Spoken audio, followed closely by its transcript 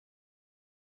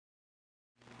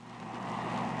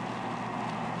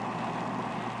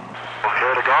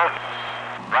Okay to go?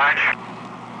 Right.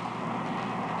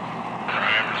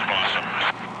 Responsive.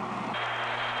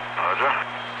 Roger.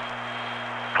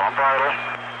 Pump idle.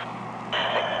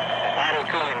 Idle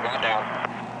cooling got down.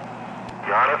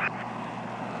 Got it.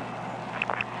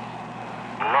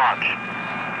 Launch.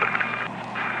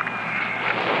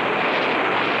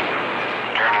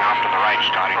 Turning off to the right,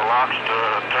 starting. The launched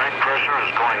tank pressure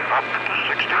is going up to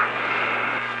 60.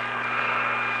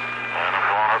 And I'm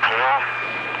going uphill.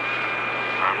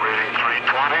 I'm reading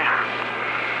 320.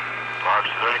 Large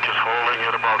zinc is holding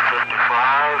at about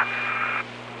 55.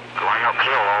 Going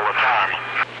uphill all the time.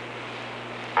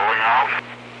 Pulling out.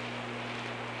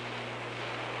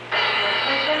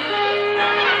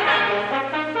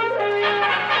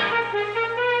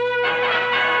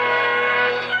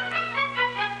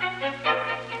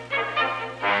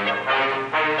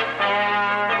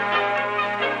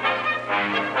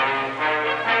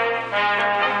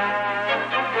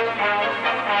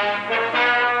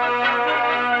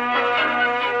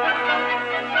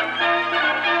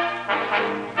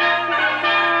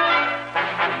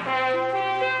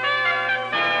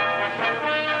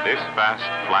 This vast,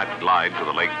 flat glide to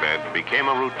the lake bed became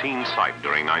a routine sight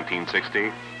during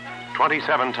 1960.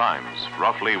 27 times,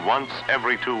 roughly once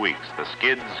every 2 weeks, the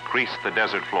skids creased the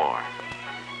desert floor.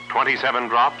 27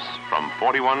 drops from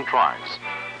 41 tries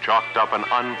chalked up an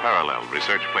unparalleled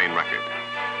research plane record.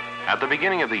 At the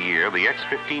beginning of the year, the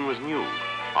X-15 was new,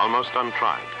 almost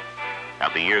untried.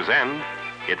 At the year's end,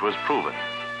 it was proven,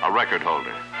 a record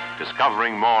holder,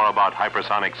 discovering more about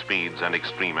hypersonic speeds and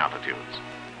extreme altitudes.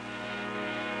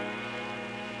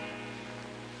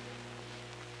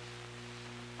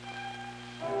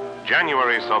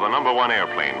 January saw the #1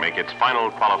 airplane make its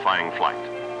final qualifying flight.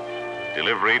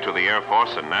 Delivery to the Air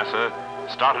Force and NASA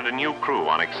started a new crew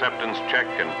on acceptance check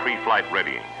and pre-flight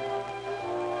readying.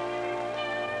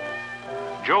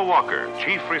 Joe Walker,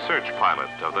 chief research pilot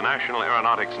of the National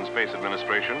Aeronautics and Space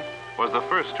Administration, was the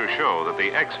first to show that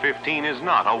the X-15 is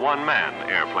not a one-man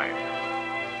airplane.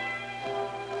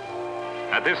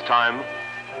 At this time,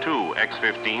 2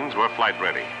 X-15s were flight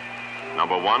ready.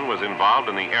 #1 was involved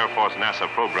in the Air Force NASA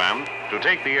program to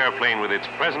take the airplane with its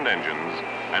present engines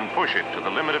and push it to the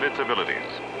limit of its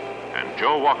abilities. And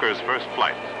Joe Walker's first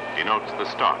flight denotes the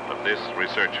start of this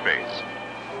research phase.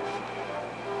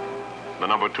 The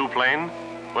 #2 plane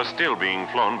was still being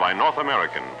flown by North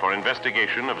American for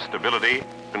investigation of stability,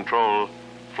 control,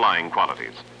 flying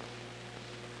qualities.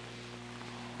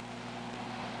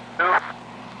 2,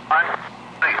 1,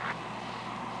 3.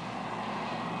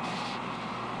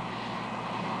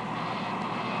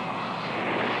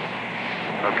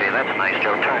 Okay, that's nice,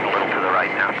 Joe. Turn a little to the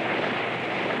right now.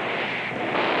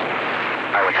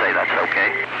 I would say that's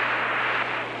okay.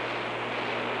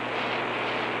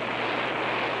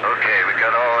 Okay, we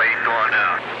got all 8 going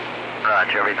now.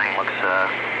 Roger, everything looks,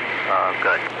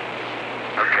 good.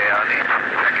 Okay, I'll need some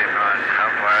checking on how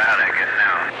far out I get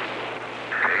now.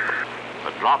 Okay.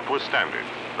 The drop was standard,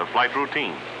 the flight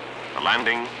routine, the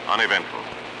landing uneventful.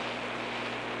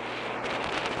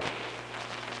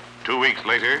 2 weeks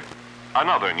later,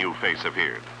 another new face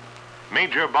appeared.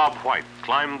 Major Bob White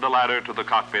climbed the ladder to the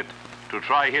cockpit to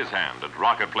try his hand at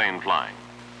rocket plane flying.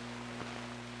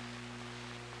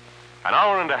 An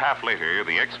hour and a half later,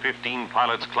 the X-15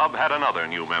 Pilots Club had another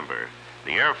new member.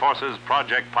 The Air Force's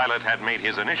project pilot had made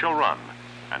his initial run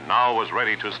and now was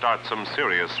ready to start some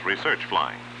serious research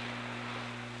flying.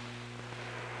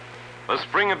 The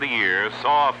spring of the year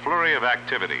saw a flurry of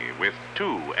activity with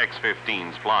 2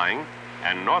 X-15s flying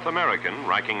and North American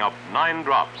racking up 9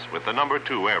 drops with the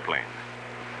 #2 airplane.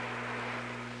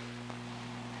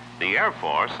 The Air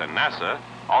Force and NASA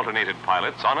alternated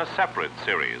pilots on a separate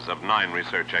series of 9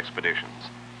 research expeditions,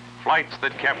 flights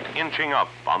that kept inching up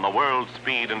on the world's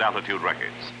speed and altitude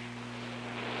records.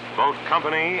 Both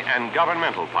company and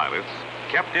governmental pilots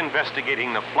kept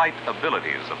investigating the flight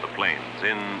abilities of the planes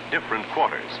in different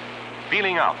quarters,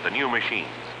 feeling out the new machines,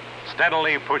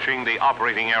 steadily pushing the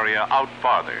operating area out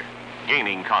farther,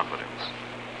 gaining confidence.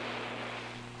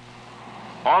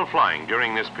 All flying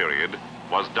during this period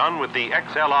was done with the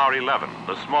XLR-11,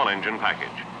 the small engine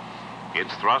package.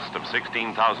 Its thrust of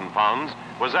 16,000 pounds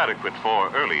was adequate for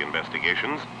early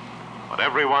investigations, but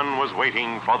everyone was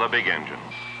waiting for the big engine.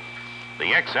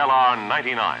 The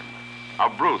XLR-99, a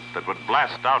brute that would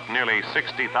blast out nearly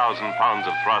 60,000 pounds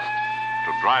of thrust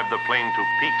to drive the plane to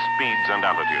peak speeds and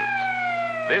altitudes.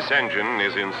 This engine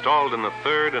is installed in the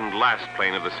 3rd and last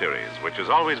plane of the series, which has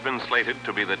always been slated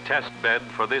to be the test bed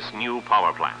for this new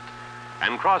power plant.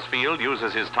 And Crossfield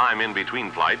uses his time in between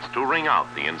flights to ring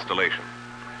out the installation.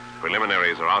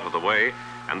 Preliminaries are out of the way,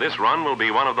 and this run will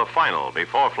be one of the final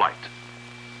before flight.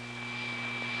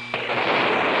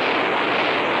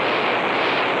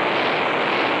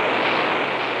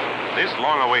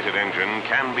 long-awaited engine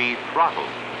can be throttled,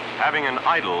 having an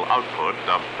idle output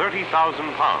of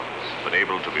 30,000 pounds, but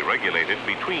able to be regulated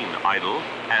between idle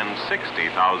and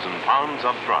 60,000 pounds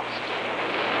of thrust.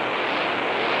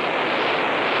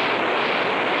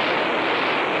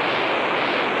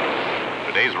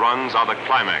 Today's runs are the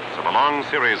climax of a long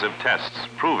series of tests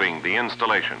proving the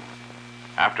installation.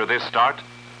 After this start,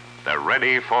 they're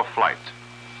ready for flight.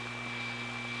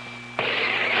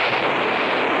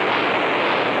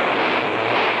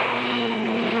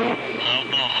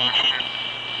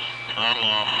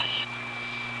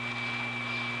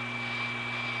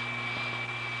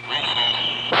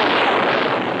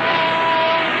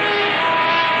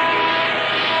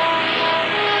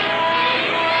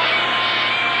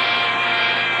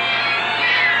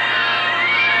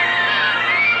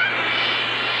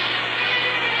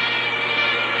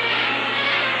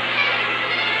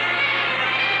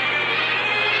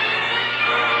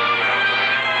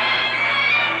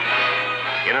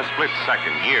 In a split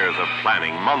second, years of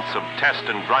planning, months of test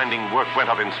and grinding work went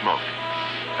up in smoke.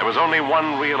 There was only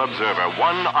one real observer,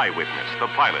 one eyewitness, the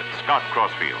pilot, Scott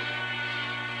Crossfield.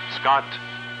 Scott,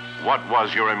 what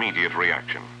was your immediate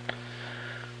reaction?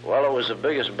 Well, it was the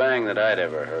biggest bang that I'd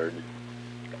ever heard.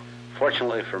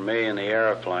 Fortunately for me and the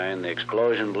airplane, the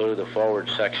explosion blew the forward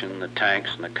section, the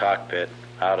tanks, and the cockpit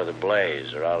out of the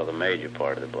blaze, or out of the major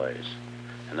part of the blaze.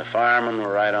 And the firemen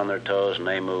were right on their toes, and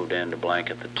they moved in to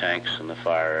blanket the tanks and the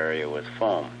fire area with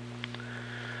foam.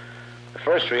 The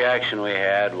first reaction we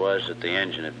had was that the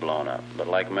engine had blown up, but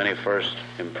like many first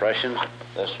impressions,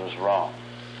 this was wrong.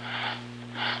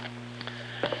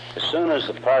 As soon as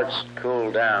the parts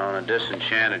cooled down, a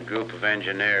disenchanted group of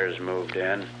engineers moved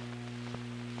in,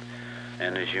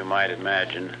 and as you might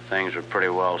imagine, things were pretty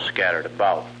well scattered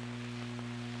about.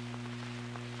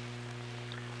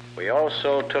 We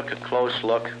also took a close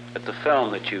look at the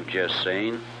film that you've just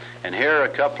seen, and here are a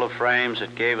couple of frames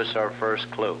that gave us our first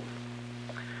clue.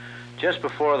 Just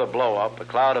before the blow-up, a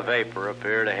cloud of vapor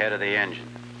appeared ahead of the engine.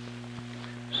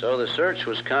 So the search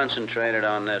was concentrated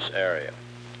on this area.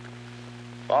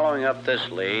 Following up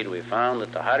this lead, we found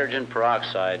that the hydrogen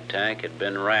peroxide tank had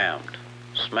been rammed,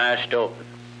 smashed open.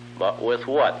 But with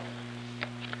what?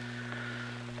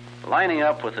 Lining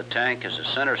up with the tank is the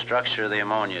center structure of the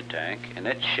ammonia tank, and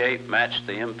its shape matched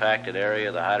the impacted area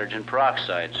of the hydrogen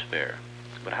peroxide sphere.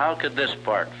 But how could this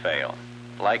part fail?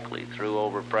 Likely through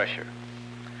overpressure.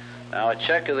 Now, a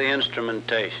check of the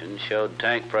instrumentation showed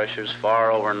tank pressures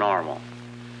far over normal.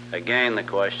 Again, the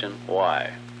question,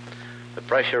 why? The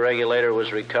pressure regulator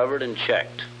was recovered and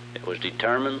checked. It was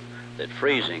determined that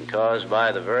freezing caused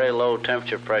by the very low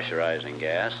temperature pressurizing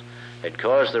gas had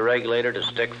caused the regulator to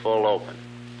stick full open.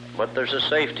 But there's a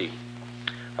safety,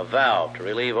 a valve to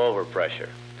relieve overpressure.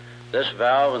 This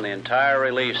valve and the entire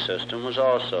relief system was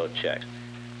also checked.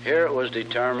 Here it was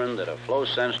determined that a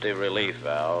flow-sensitive relief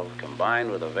valve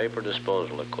combined with the vapor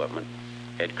disposal equipment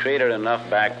had created enough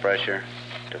back pressure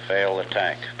to fail the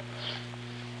tank.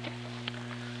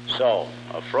 So,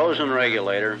 a frozen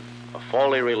regulator, a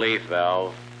Foley relief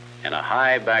valve, and a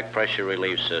high back pressure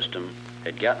relief system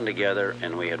had gotten together,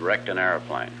 and we had wrecked an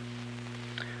airplane.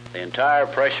 The entire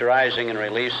pressurizing and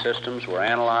release systems were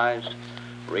analyzed,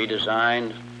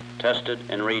 redesigned, tested,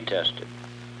 and retested.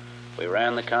 We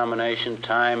ran the combination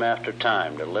time after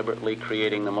time, deliberately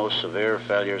creating the most severe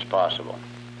failures possible.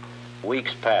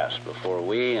 Weeks passed before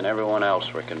we and everyone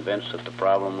else were convinced that the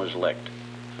problem was licked.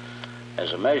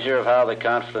 As a measure of how the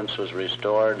confidence was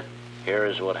restored, here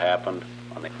is what happened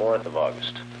on the 4th of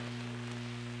August.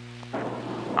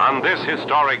 On this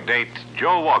historic date,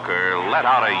 Joe Walker let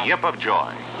out a yip of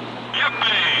joy.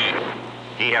 Yippee!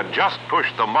 He had just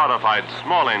pushed the modified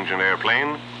small-engine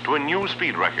airplane to a new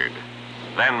speed record,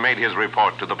 then made his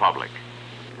report to the public.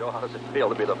 Joe, how does it feel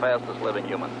to be the fastest living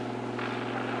human?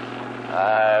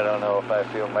 I don't know if I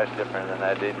feel much different than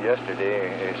I did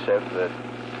yesterday, except that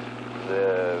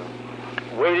the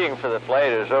waiting for the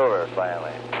flight is over,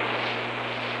 finally. 60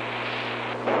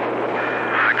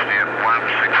 at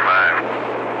 165.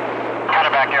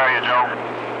 Quarterback area, Joe.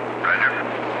 Roger.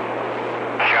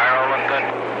 Gyro look good?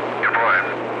 Your boy.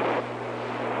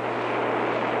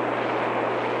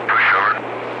 Push over.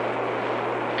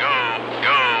 Go.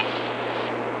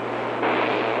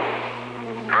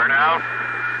 Burn out.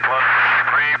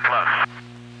 +3+.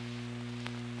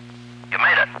 You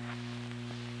made it.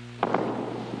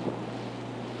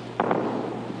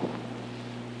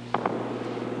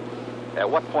 At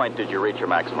what point did you reach your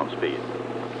maximum speed?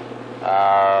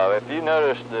 If you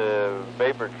noticed the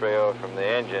vapor trail from the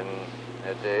engine,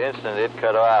 at the instant it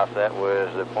cut off, that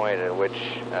was the point at which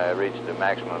I reached the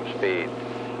maximum speed.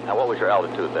 Now, what was your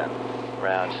altitude then?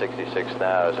 Around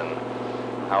 66,000.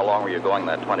 How long were you going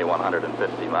that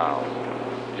 2,150 miles?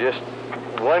 Just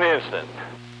 1 instant.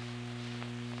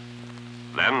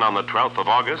 Then, on the 12th of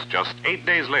August, just 8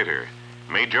 days later,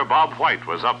 Major Bob White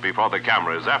was up before the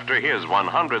cameras after his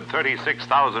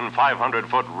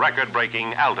 136,500-foot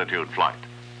record-breaking altitude flight.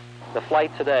 The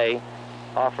flight today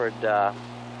offered,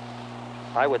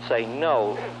 I would say,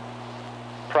 no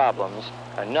problems,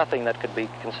 and nothing that could be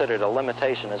considered a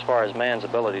limitation as far as man's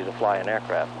ability to fly an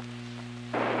aircraft.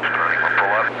 Pull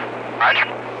up. Roger.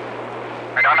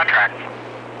 Right on the track.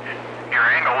 Your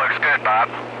angle looks good, Bob.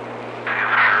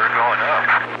 Sure going up.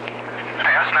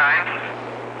 Pass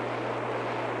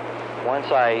 9.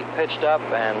 Once I pitched up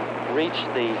and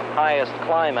reached the highest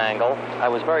climb angle, I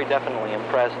was very definitely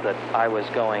impressed that I was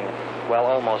going, well,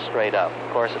 almost straight up.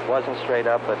 Of course, it wasn't straight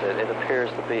up, but it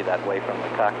appears to be that way from the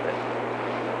cockpit.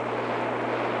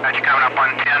 Got you coming up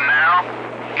on 10 now.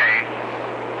 Okay.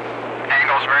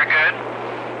 Angle's very good.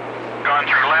 Going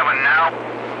through 11 now.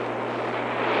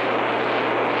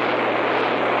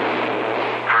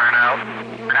 Burn out.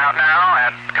 Out now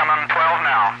at coming 12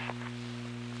 now.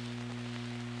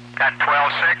 Got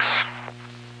 12.6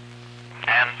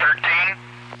 and 13.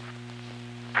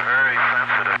 Very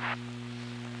sensitive.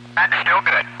 That's still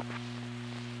good.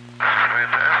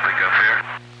 Fantastic up here.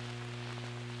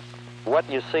 What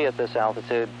you see at this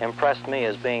altitude impressed me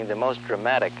as being the most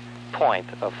dramatic point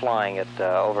of flying at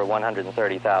over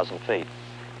 130,000 feet.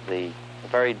 The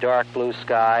very dark blue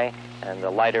sky and the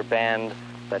lighter band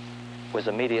that was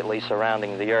immediately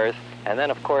surrounding the Earth, and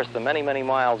then, of course, the many, many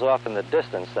miles off in the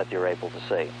distance that you're able to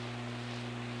see.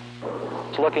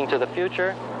 Looking to the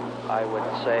future, I would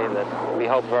say that we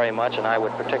hope very much, and I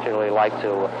would particularly like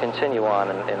to continue on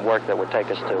in work that would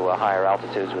take us to higher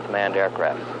altitudes with manned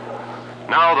aircraft.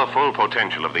 Now the full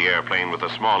potential of the airplane with the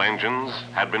small engines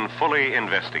had been fully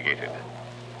investigated.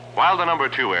 While the number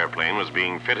 2 airplane was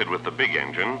being fitted with the big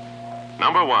engine,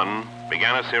 number 1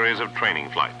 began a series of training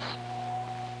flights.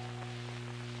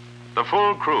 The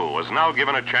full crew was now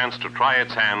given a chance to try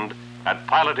its hand at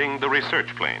piloting the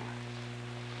research plane.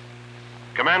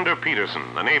 Commander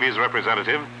Peterson, the Navy's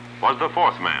representative, was the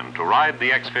 4th man to ride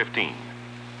the X-15.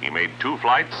 He made 2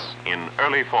 flights in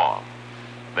early fall.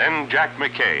 Then Jack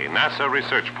McKay, NASA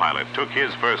research pilot, took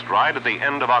his first ride at the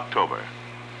end of October.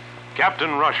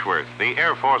 Captain Rushworth, the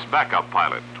Air Force backup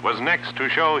pilot, was next to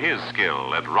show his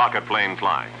skill at rocket plane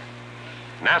flying.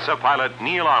 NASA pilot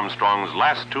Neil Armstrong's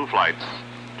last 2 flights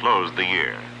closed the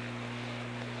year.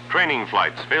 Training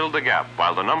flights filled the gap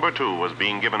while the number 2 was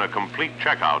being given a complete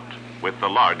checkout with the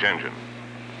large engine.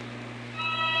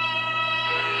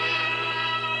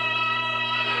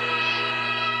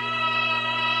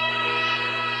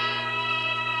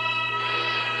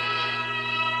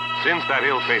 Since that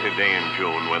ill-fated day in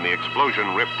June when the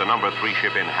explosion ripped the number 3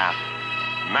 ship in half,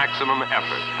 maximum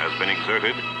effort has been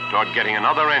exerted toward getting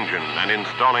another engine and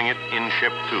installing it in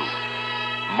Ship 2.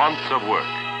 Months of work,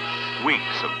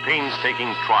 weeks of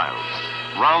painstaking trials,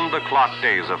 round-the-clock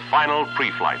days of final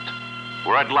pre-flight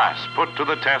were at last put to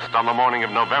the test on the morning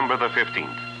of November the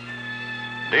 15th.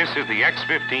 This is the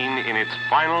X-15 in its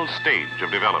final stage of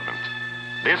development.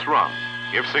 This run,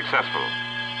 if successful,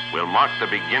 will mark the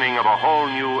beginning of a whole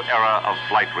new era of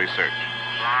flight research.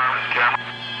 Camera.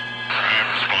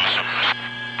 Explosive.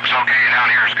 Looks okay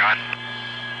down here, Scott.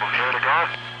 Okay to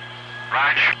go?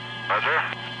 Raj. Roger.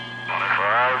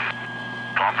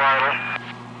 25. Pump idle.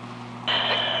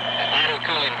 Idle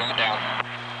cooling going down.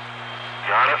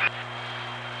 Got it.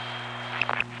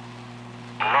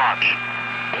 Launch.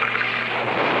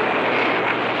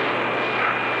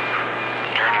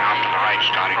 Turning off to the right,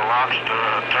 Scotty. The launch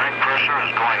tank pressure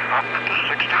is going up to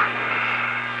 60.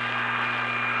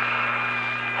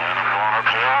 And I'm going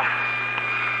uphill.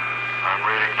 I'm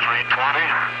reading 320.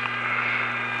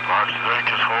 Large zinc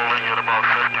is holding at about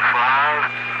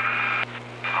 55.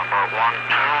 About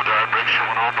 1-2, dive brake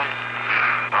showing open.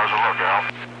 How's it look, Al?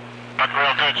 Looked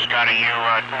real good, Scotty. You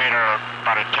made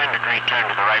about a 10-degree turn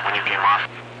to the right when you came off.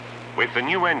 With the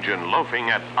new engine loafing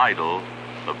at idle,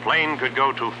 the plane could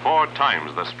go to 4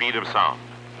 times the speed of sound.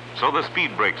 So the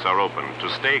speed brakes are open to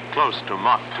stay close to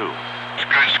Mach 2. It's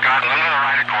good, Scott. A little to the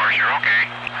right, of course. You're okay.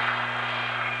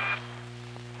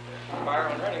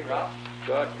 Firing ready, Ralph.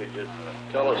 Scott, could you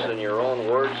tell us in your own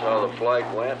words how the flight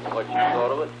went and what you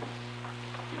thought of it?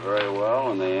 Very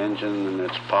well, and the engine and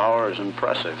its power is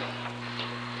impressive.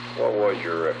 What was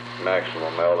your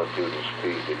maximum altitude and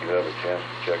speed? Did you have a chance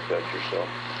to check that yourself?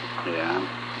 Yeah,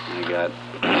 I got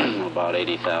about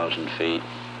 80,000 feet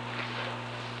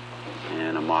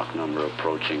and a Mach number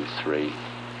approaching 3.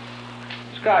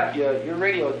 Scott, your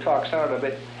radio talk sounded a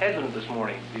bit hesitant this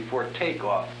morning before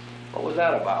takeoff. What was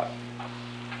that about?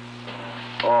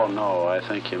 Oh, no, I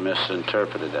think you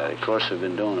misinterpreted that. Of course, we've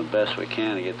been doing the best we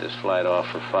can to get this flight off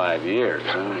for 5 years.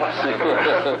 I don't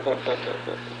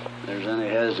think there's any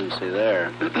hesitancy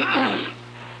there.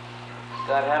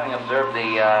 Scott, having observed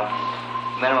the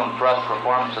minimum thrust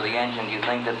performance of the engine, do you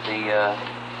think that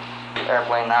the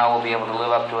airplane now will be able to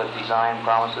live up to its design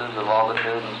promises of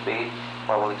altitude and speed,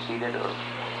 or will exceed it, or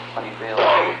what do you feel?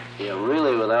 Yeah,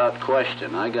 really, without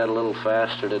question. I got a little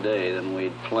faster today than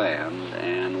we'd planned,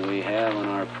 and we have in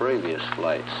our previous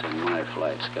flights, in my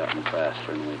flights, gotten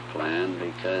faster than we'd planned,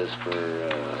 because for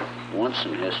once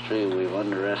in history, we've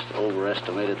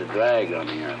overestimated the drag on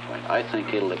the airplane. I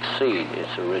think it'll exceed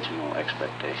its original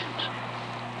expectations.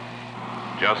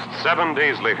 Just 7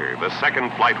 days later, the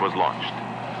second flight was launched.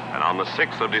 And on the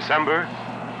 6th of December,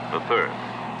 the third.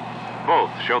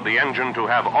 Both showed the engine to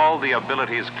have all the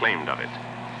abilities claimed of it.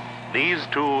 These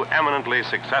two eminently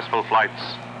successful flights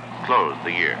closed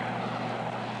the year.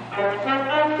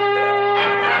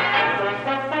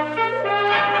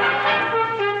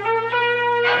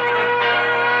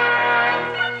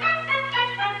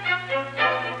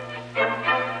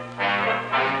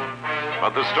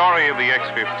 But the story of the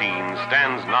X-15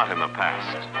 stands not in the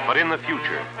past, but in the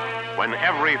future, when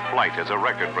every flight is a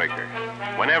record breaker,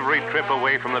 when every trip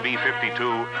away from the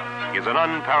B-52 is an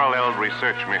unparalleled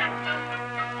research mission.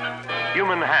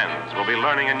 Human hands will be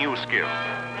learning a new skill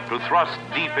to thrust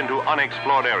deep into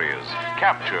unexplored areas,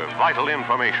 capture vital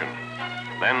information,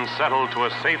 then settle to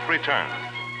a safe return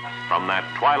from that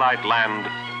twilight land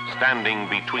standing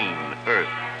between Earth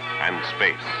and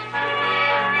space.